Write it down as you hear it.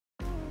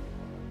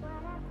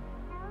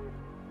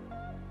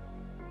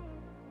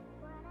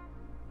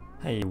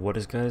Hey, what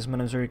is guys, my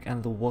name is Eric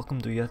and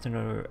welcome to yet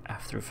another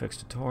After Effects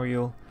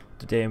tutorial.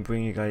 Today I'm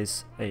bringing you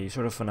guys a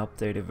sort of an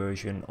updated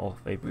version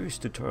of a previous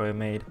tutorial I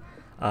made.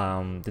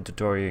 The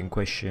tutorial in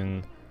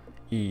question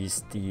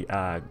is the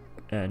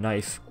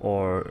knife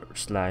or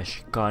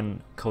slash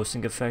gun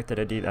coasting effect that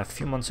I did a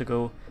few months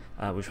ago,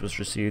 which was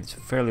received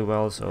fairly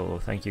well, so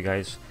thank you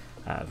guys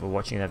for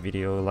watching that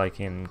video,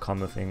 liking,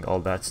 commenting,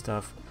 all that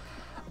stuff.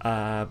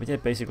 But yeah,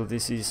 basically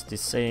this is the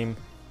same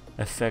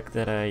effect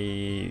that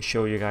I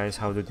show you guys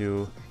how to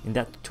do in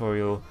that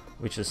tutorial,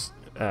 which is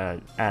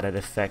added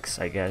effects,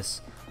 I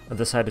guess. I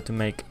decided to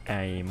make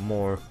a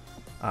more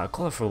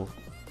colorful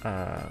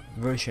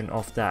version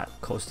of that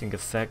coasting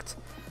effect,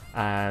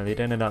 and it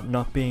ended up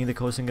not being the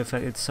coasting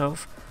effect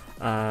itself,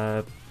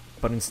 but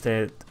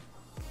instead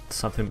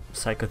something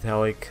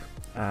psychedelic,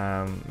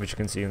 which you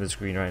can see on the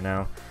screen right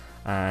now,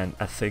 and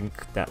I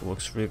think that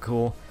looks really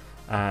cool.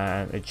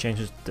 And it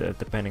changes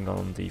depending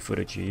on the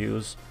footage you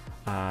use.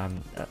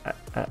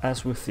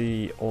 As with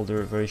the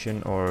older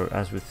version, or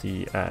as with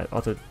the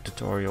other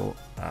tutorial,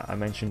 I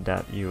mentioned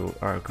that you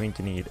are going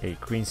to need a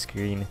green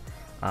screen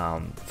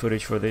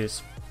footage for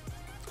this.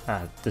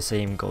 The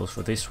same goes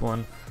for this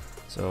one.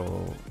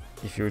 So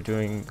if you're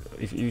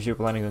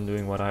planning on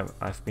doing what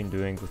I've been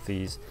doing with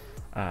these,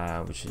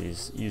 which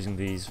is using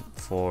these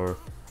for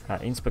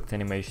inspect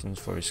animations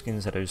for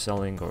skins that are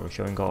selling or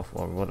showing off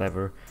or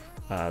whatever,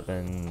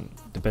 then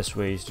the best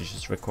way is to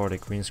just record a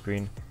green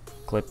screen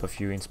clip of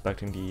you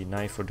inspecting the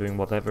knife or doing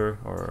whatever,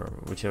 or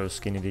whichever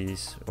skin it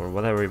is or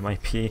whatever it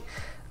might be,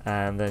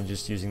 and then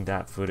just using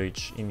that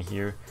footage in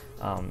here.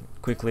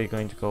 Quickly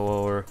going to go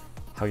over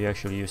how you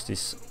actually use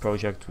this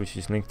project, which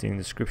is linked in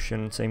the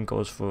description. Same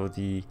goes for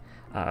the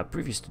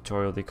previous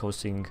tutorial, the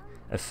coasting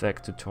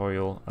effect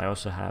tutorial. I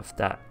also have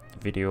that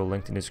video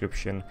linked in the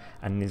description,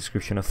 and in the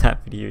description of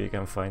that video you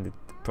can find the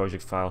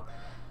project file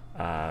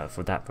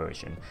for that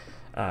version.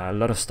 A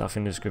lot of stuff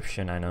in the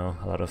description, I know,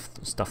 a lot of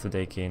stuff to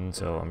take in,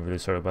 so I'm really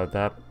sorry about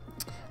that.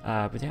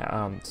 But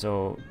yeah,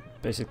 so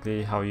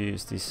basically how you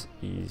use this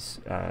is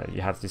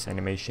you have this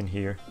animation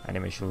here,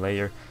 animation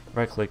layer,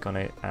 right click on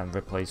it and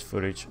replace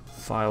footage,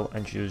 file,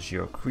 and choose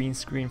your green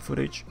screen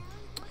footage.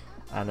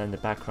 And then the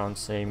background,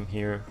 same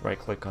here, right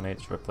click on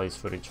it, replace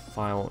footage,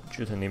 file,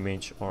 choose an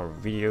image or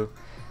video,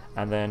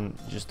 and then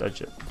just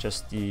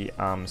adjust the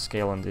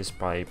scale on this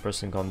by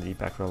pressing on the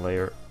background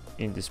layer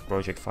in this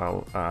project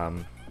file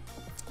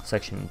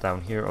section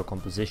down here, or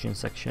composition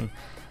section,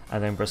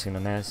 and then pressing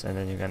an S, and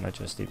then you can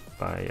adjust it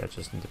by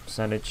adjusting the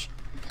percentage.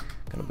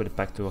 I'm gonna put it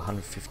back to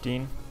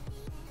 115,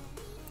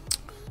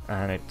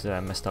 and it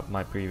messed up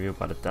my preview,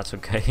 but that's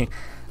okay.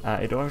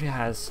 It already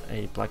has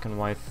a black and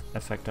white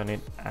effect on it,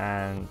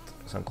 and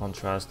some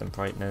contrast and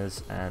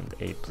brightness, and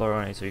a blur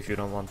on it, so if you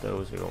don't want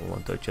those, you don't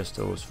want to adjust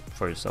those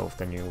for yourself,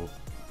 then you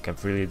can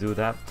freely do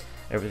that.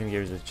 Everything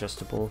here is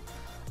adjustable.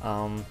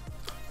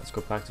 Let's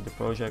go back to the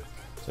project.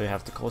 So you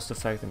have the coast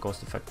effect and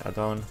coast effect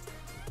add-on.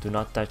 Do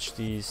not touch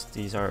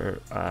these are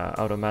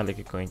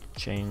automatically going to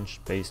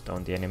change based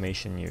on the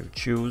animation you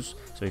choose.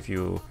 So if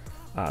you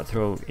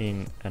throw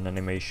in an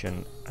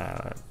animation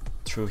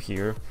through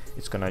here,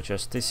 it's gonna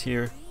adjust this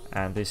here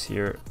and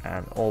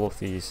all of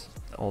these,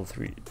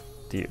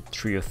 the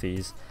three of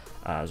these,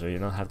 so you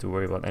don't have to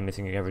worry about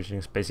anything.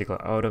 Everything's basically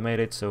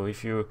automated. So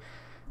if you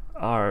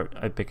are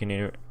a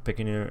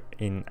beginner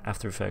in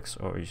After Effects,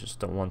 or you just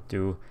don't want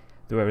to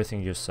do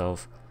everything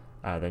yourself,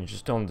 then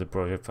just download the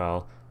project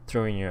file,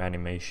 throw in your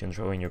animation,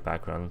 throw in your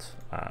background,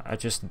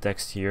 adjust the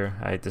text here.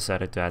 I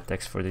decided to add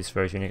text for this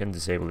version. You can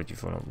disable it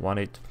if you don't want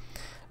it.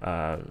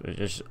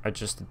 Just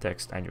adjust the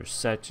text and you're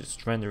set.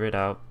 Just render it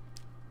out,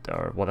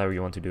 or whatever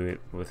you want to do it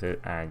with it,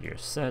 and you're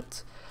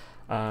set.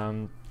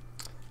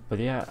 But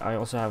yeah, I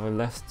also have a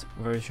left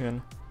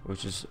version,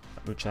 which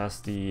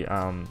has the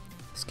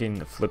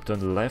skin flipped on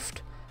the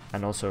left,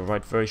 and also a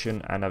right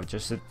version, and I've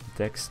adjusted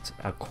the text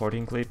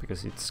accordingly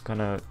because it's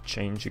gonna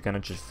change. You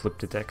cannot just flip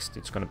the text,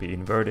 it's gonna be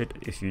inverted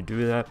if you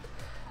do that.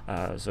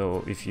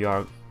 So if you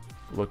are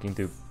looking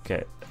to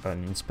get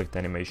an inspect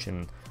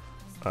animation,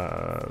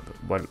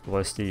 what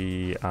was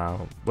the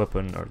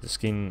weapon or the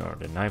skin or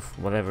the knife,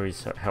 whatever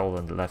is held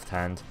on the left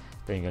hand,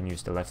 then you can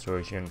use the left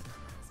version,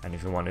 and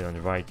if you want it on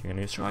the right, you can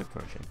use the right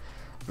version.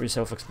 Pretty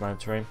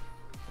self-explanatory.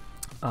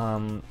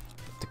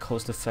 The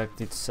coast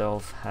effect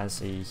itself has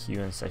a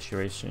hue and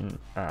saturation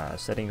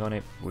setting on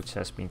it, which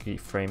has been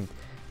keyframed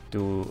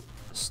to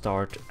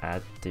start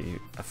at the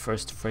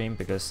first frame,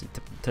 because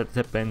it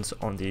depends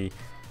on the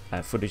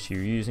footage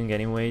you're using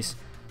anyways.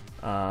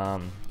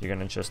 You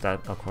can adjust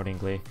that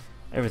accordingly.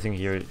 Everything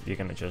here you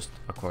can adjust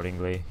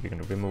accordingly. You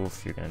can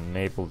remove, you can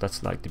enable.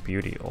 That's like the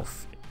beauty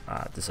of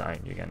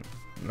design. You can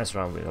mess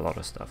around with a lot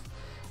of stuff.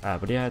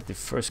 But yeah, the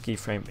first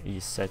keyframe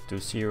is set to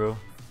 0.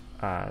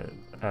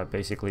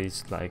 Basically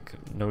it's like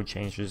no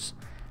changes,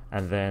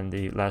 and then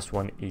the last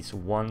one is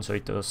 1, so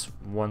it does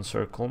 1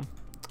 circle.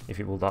 If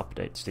you will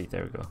update, see,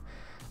 there we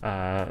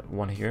go,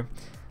 1 here.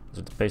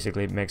 So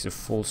basically it makes a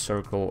full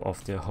circle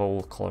of the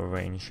whole color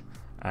range,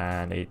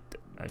 and it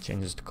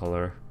changes the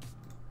color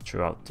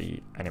throughout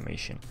the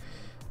animation.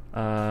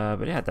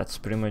 But yeah, that's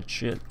pretty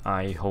much it.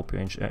 I hope you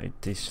enjoyed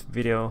this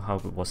video,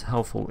 hope it was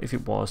helpful. If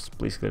it was,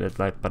 please click that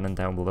like button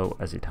down below,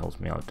 as it helps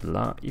me out a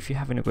lot. If you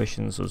have any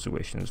questions or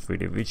suggestions for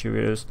the future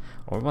videos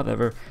or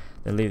whatever,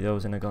 then leave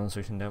those in the comment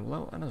section down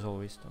below, and as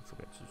always, don't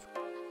forget to subscribe.